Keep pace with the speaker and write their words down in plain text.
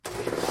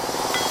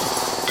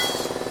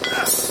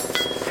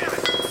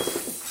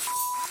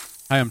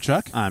Hi, I'm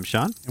Chuck. I'm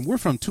Sean. And we're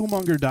from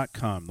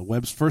Toolmonger.com, the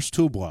web's first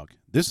tool blog.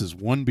 This is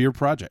One Beer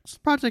Projects.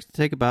 Projects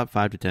take about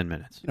 5 to 10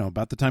 minutes. You know,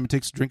 about the time it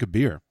takes to drink a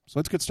beer. So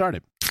let's get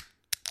started.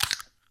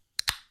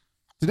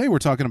 Today we're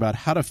talking about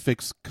how to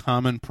fix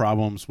common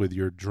problems with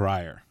your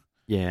dryer.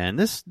 Yeah, and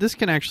this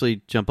can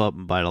actually jump up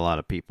and bite a lot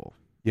of people.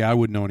 Yeah, I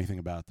wouldn't know anything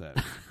about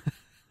that.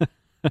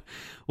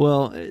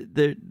 Well,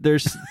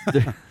 there's...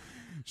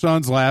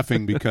 Sean's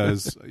laughing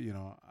because, you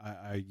know,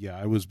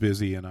 I was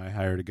busy and I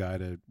hired a guy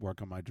to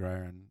work on my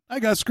dryer and I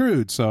got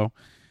screwed. So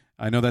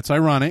I know that's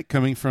ironic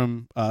coming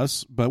from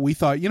us, but we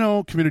thought, you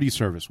know, community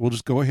service. We'll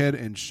just go ahead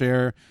and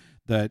share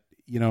that,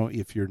 you know,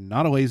 if you're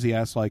not a lazy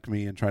ass like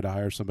me and try to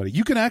hire somebody,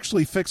 you can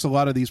actually fix a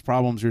lot of these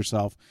problems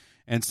yourself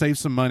and save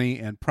some money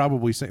and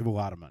probably save a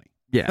lot of money.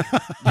 Yeah.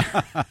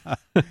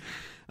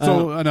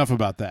 So enough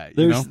about that.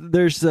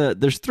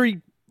 There's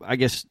three, I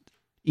guess,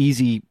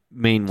 easy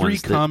main three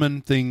ones.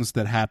 Common things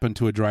that happen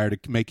to a dryer to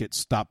make it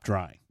stop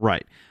drying.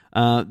 Right.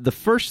 The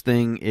first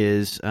thing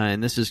is,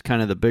 and this is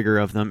kind of the bigger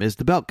of them, is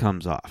the belt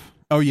comes off.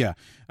 Oh, yeah.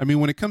 I mean,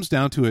 when it comes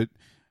down to it,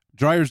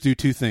 dryers do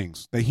two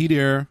things. They heat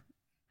air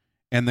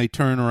and they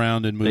turn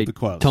around and move the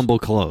clothes. Tumble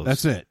clothes.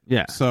 That's it.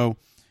 Yeah. So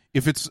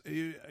if it's,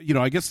 you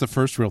know, I guess the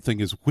first real thing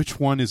is which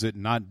one is it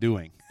not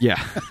doing?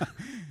 Yeah.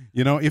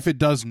 You know, if it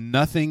does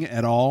nothing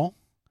at all,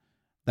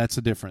 that's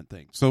a different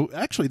thing. So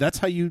actually, that's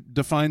how you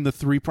define the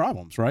three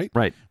problems, right?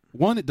 Right.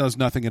 One, it does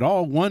nothing at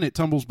all. One, it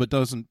tumbles but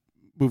doesn't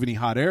move any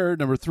hot air.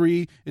 Number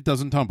three, it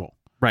doesn't tumble.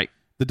 Right.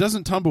 The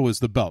doesn't tumble is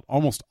the belt,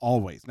 almost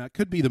always. Now, it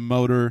could be the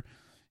motor,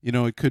 you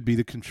know, it could be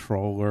the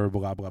controller,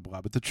 blah, blah,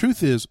 blah. But the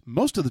truth is,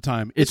 most of the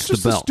time, it's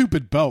just the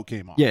stupid belt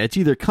came off. Yeah, it's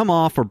either come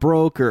off or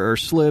broke or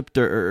slipped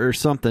or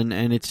something,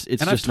 and it's and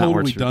just I've not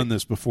totally working. done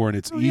this before, and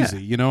it's yeah.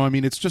 easy. You know, I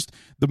mean, it's just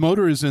the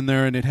motor is in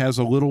there, and it has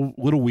a little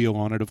wheel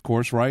on it, of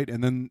course, right?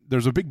 And then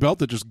there's a big belt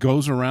that just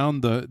goes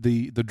around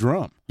the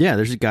drum. Yeah,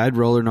 there's a guide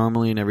roller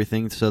normally and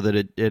everything so that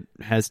it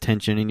has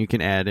tension and you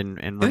can add and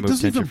remove tension. And it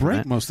doesn't even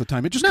break most of the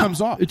time. It just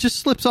comes off. It just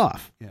slips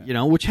off, Yeah. you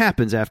know, which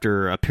happens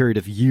after a period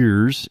of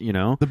years, you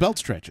know. The belt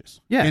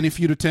stretches. Yeah. And if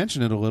you'd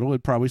tension it a little,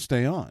 it'd probably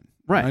stay on.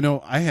 Right. I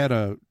know I had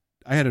a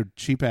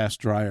cheap-ass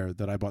dryer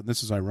that I bought. And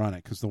this is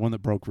ironic because the one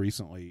that broke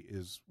recently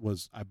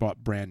was I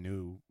bought brand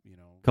new, you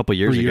know. A couple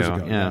years 3 years ago.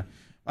 ago. Yeah.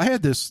 I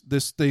had this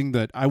thing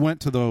that I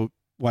went to the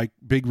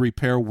big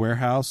repair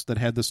warehouse that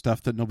had the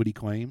stuff that nobody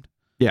claimed.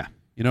 Yeah.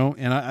 You know,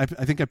 and I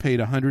think I paid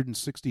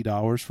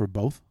 $160 for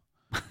both,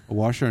 a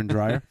washer and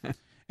dryer. And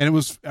it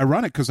was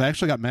ironic because I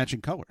actually got matching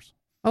colors.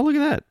 Oh, look at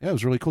that. Yeah, it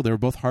was really cool. They were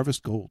both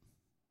Harvest Gold.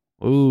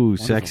 Ooh,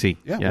 Wonderful. sexy.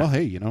 Yeah, well,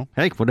 hey, you know.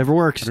 Hey, whatever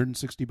works.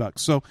 $160.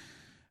 So,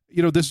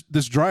 you know, this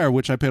dryer,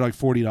 which I paid like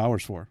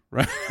 $40 for,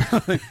 right?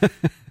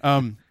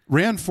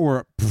 Ran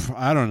for,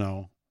 I don't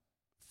know,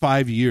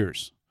 5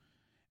 years.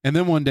 And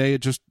then one day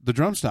the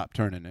drum stopped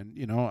turning. And,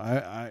 you know,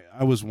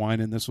 I was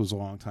whining. This was a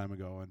long time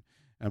ago. And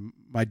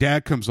my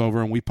dad comes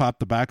over and we pop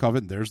the back of it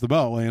and there's the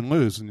belt laying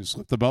loose. And you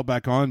slip the belt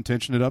back on,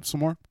 tension it up some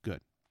more. Good.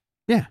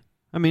 Yeah.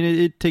 I mean,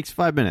 it takes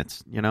 5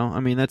 minutes, you know? I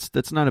mean,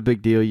 that's not a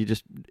big deal. You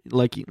just,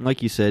 like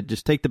you said,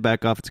 just take the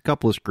back off. It's a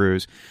couple of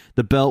screws.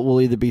 The belt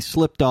will either be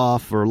slipped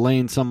off or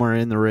laying somewhere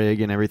in the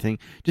rig and everything.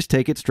 Just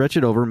take it, stretch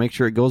it over, make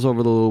sure it goes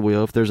over the little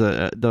wheel. If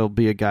there'll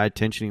be a guide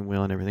tensioning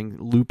wheel and everything,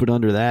 loop it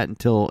under that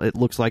until it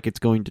looks like it's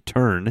going to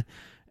turn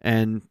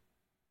and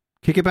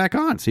kick it back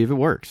on. See if it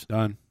works.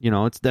 Done. You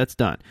know, that's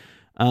done.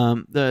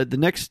 The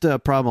next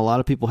problem a lot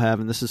of people have,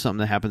 and this is something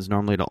that happens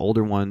normally to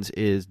older ones,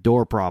 is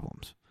door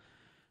problems.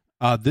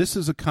 This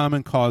is a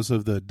common cause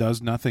of the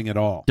does nothing at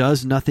all.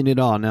 Does nothing at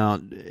all. Now,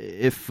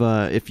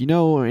 if you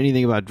know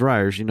anything about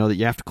dryers, you know that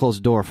you have to close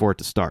the door for it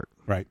to start.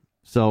 Right.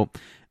 So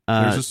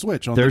there's a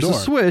switch on the door. There's a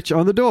switch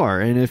on the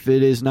door, and if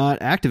it is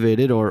not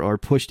activated or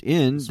pushed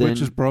in, the switch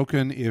then is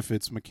broken. If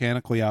it's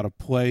mechanically out of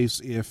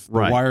place, if the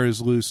Right. wire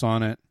is loose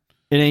on it,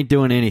 it ain't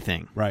doing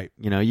anything. right?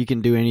 You know, you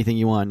can do anything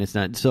you want. And it's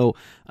not. So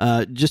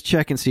just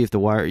check and see if the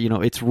wire, you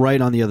know, it's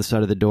right on the other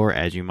side of the door,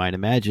 as you might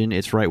imagine.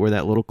 It's right where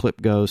that little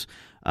clip goes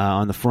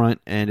on the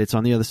front, and it's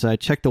on the other side.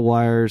 Check the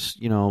wires,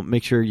 you know,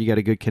 make sure you got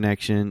a good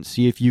connection.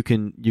 See if you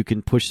can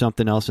push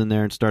something else in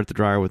there and start the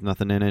dryer with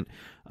nothing in it.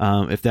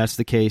 If that's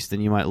the case, then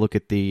you might look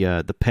at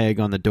the peg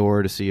on the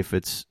door to see if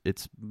it's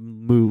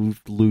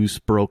moved, loose,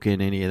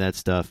 broken, any of that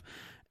stuff,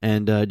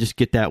 and just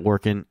get that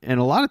working. And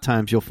a lot of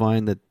times you'll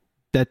find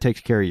that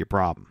takes care of your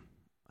problem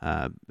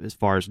as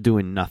far as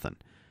doing nothing.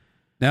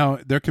 Now,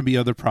 there can be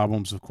other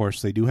problems, of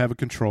course. They do have a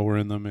controller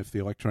in them. If the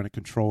electronic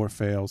controller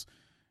fails,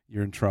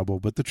 you're in trouble.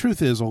 But the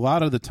truth is, a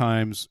lot of the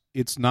times,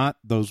 it's not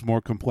those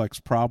more complex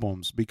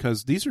problems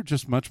because these are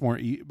just much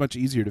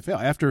easier to fail.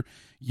 After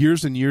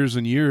years and years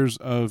and years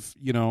of,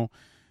 you know,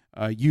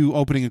 you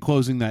opening and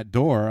closing that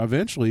door,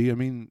 eventually, I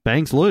mean...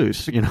 Bang's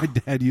loose, you know. My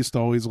dad used to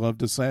always love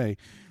to say,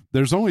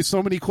 there's only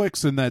so many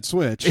clicks in that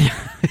switch.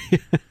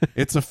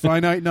 It's a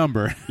finite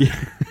number.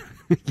 Yeah.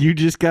 You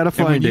just got to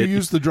find it. it. You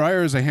use the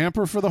dryer as a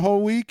hamper for the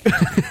whole week,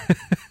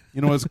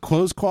 you know, as a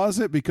clothes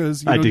closet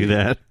because I do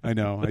that. I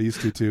know. I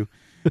used to too.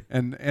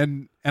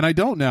 And I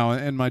don't now,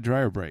 and my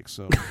dryer breaks,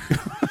 so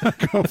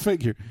go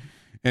figure.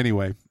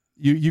 Anyway,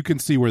 you can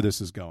see where this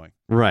is going.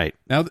 Right.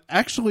 Now,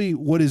 actually,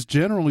 what is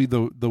generally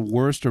the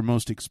worst or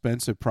most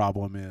expensive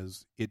problem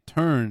is it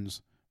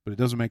turns, but it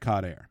doesn't make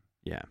hot air.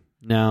 Yeah.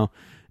 Now,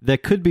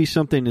 that could be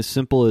something as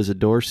simple as a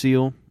door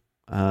seal.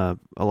 A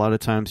lot of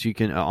times you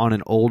can, on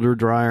an older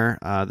dryer,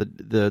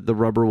 the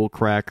rubber will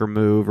crack or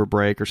move or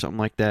break or something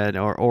like that,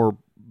 or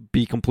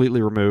be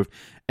completely removed,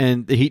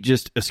 and the heat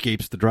just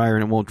escapes the dryer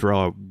and it won't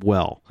draw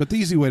well. But the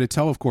easy way to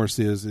tell, of course,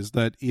 is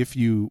that if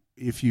you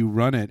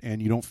run it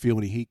and you don't feel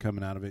any heat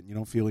coming out of it, and you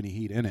don't feel any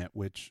heat in it,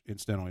 which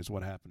incidentally is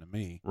what happened to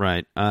me.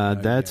 Right.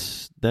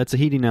 That's a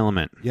heating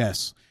element.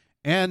 Yes,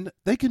 and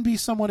they can be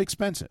somewhat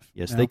expensive.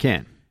 Yes, they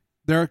can.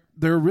 There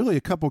are really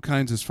a couple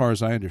kinds as far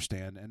as I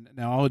understand. And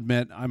now I'll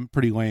admit I'm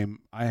pretty lame.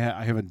 I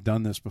haven't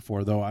done this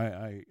before, though.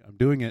 I'm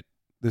doing it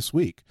this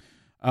week.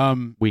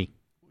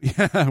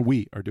 Yeah,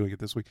 we are doing it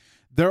this week.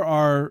 There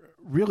are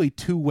really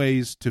two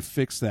ways to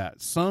fix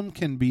that. Some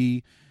can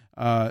be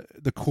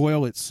the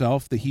coil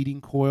itself, the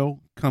heating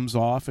coil comes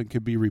off and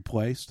can be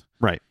replaced.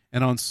 Right.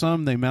 And on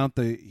some, they mount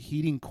the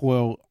heating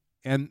coil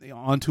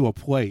onto a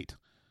plate,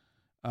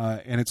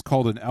 and it's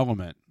called an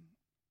element,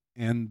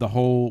 and the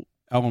whole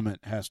element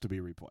has to be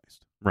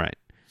replaced. Right.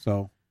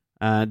 So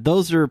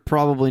those are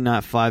probably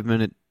not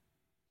 5-minute,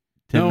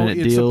 10-minute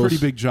deals. It's a pretty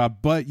big job,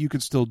 but you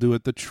could still do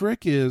it. The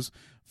trick is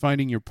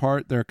finding your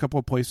part. There are a couple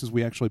of places.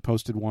 We actually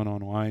posted one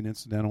online,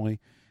 incidentally.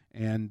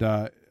 And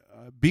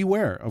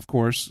beware, of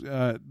course.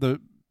 The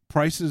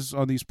prices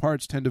on these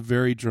parts tend to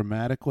vary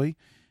dramatically,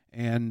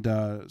 and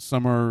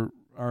some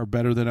are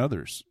better than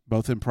others,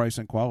 both in price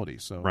and quality.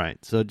 So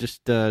right. So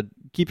just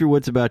keep your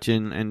wits about you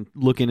and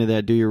look into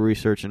that. Do your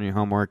research and your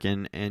homework,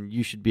 and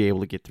you should be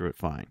able to get through it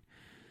fine.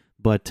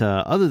 But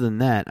other than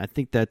that, I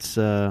think that's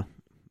we're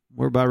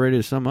about ready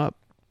to sum up.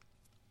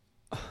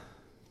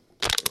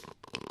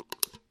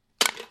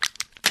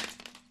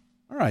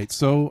 All right,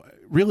 so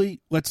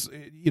really,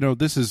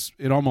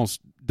 it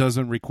almost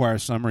doesn't require a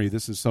summary.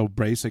 This is so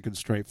basic and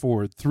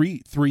straightforward. Three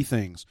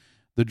things.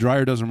 The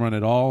dryer doesn't run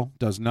at all,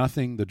 does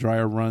nothing. The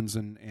dryer runs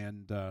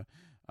and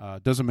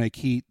doesn't make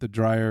heat. The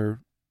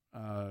dryer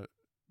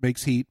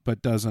makes heat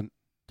but doesn't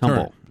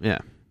tumble. Turn.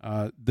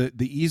 Yeah. The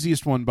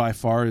easiest one by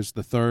far is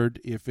the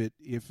third. If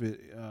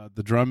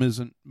the drum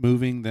isn't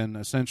moving, then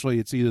essentially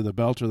it's either the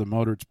belt or the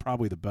motor. It's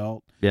probably the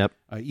belt. Yep.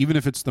 Even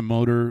if it's the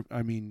motor,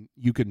 I mean,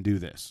 you can do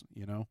this.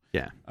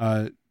 Yeah.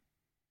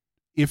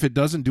 If it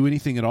doesn't do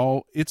anything at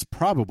all, it's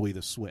probably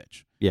the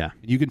switch. Yeah.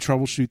 You can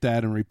troubleshoot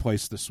that and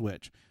replace the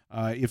switch.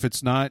 If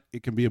it's not,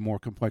 it can be a more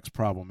complex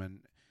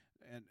problem.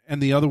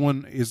 And the other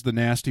one is the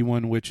nasty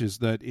one, which is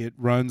that it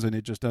runs and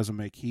it just doesn't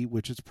make heat,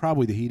 which is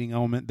probably the heating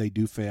element. They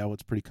do fail.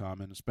 It's pretty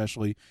common,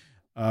 especially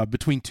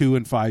between 2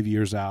 and 5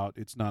 years out.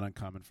 It's not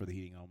uncommon for the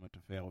heating element to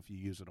fail if you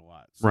use it a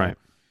lot. So, right.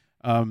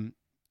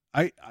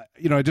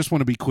 I just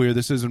want to be clear.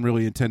 This isn't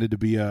really intended to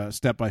be a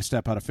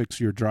step-by-step how to fix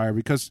your dryer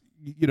because,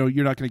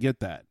 you're not going to get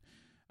that.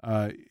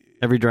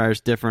 Every dryer is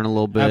different a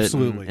little bit.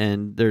 Absolutely.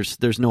 And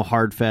there's no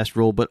hard, fast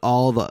rule, but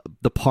all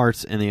the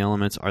parts and the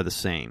elements are the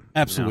same.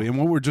 Absolutely. And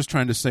what we're just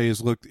trying to say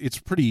is, look, it's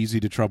pretty easy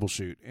to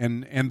troubleshoot.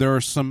 And there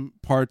are some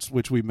parts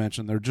which we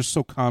mentioned that are just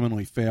so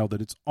commonly failed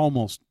that it's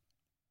almost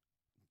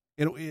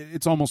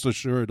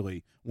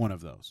assuredly one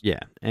of those. Yeah.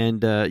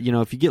 And,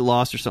 if you get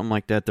lost or something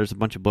like that, there's a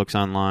bunch of books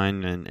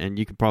online, and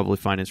you can probably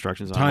find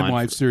instructions online. Time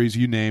Life series,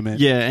 you name it.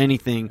 Yeah,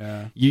 anything.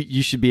 Yeah.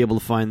 You should be able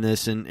to find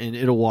this, and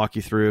it'll walk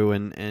you through,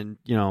 and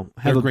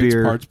have a great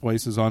beer. parts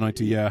places on it,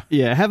 yeah.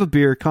 Yeah, have a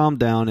beer, calm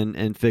down,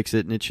 and fix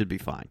it, and it should be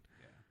fine.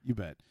 Yeah, you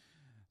bet.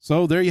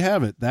 So there you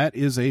have it. That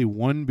is a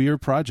one-beer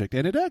project,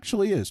 and it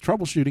actually is.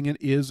 Troubleshooting it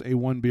is a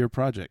one-beer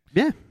project.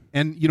 Yeah.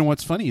 And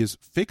what's funny is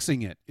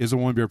fixing it is a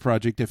one-beer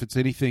project if it's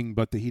anything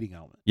but the heating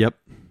element. Yep.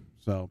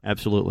 So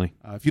absolutely.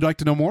 If you'd like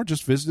to know more,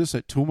 just visit us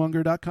at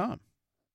toolmonger.com.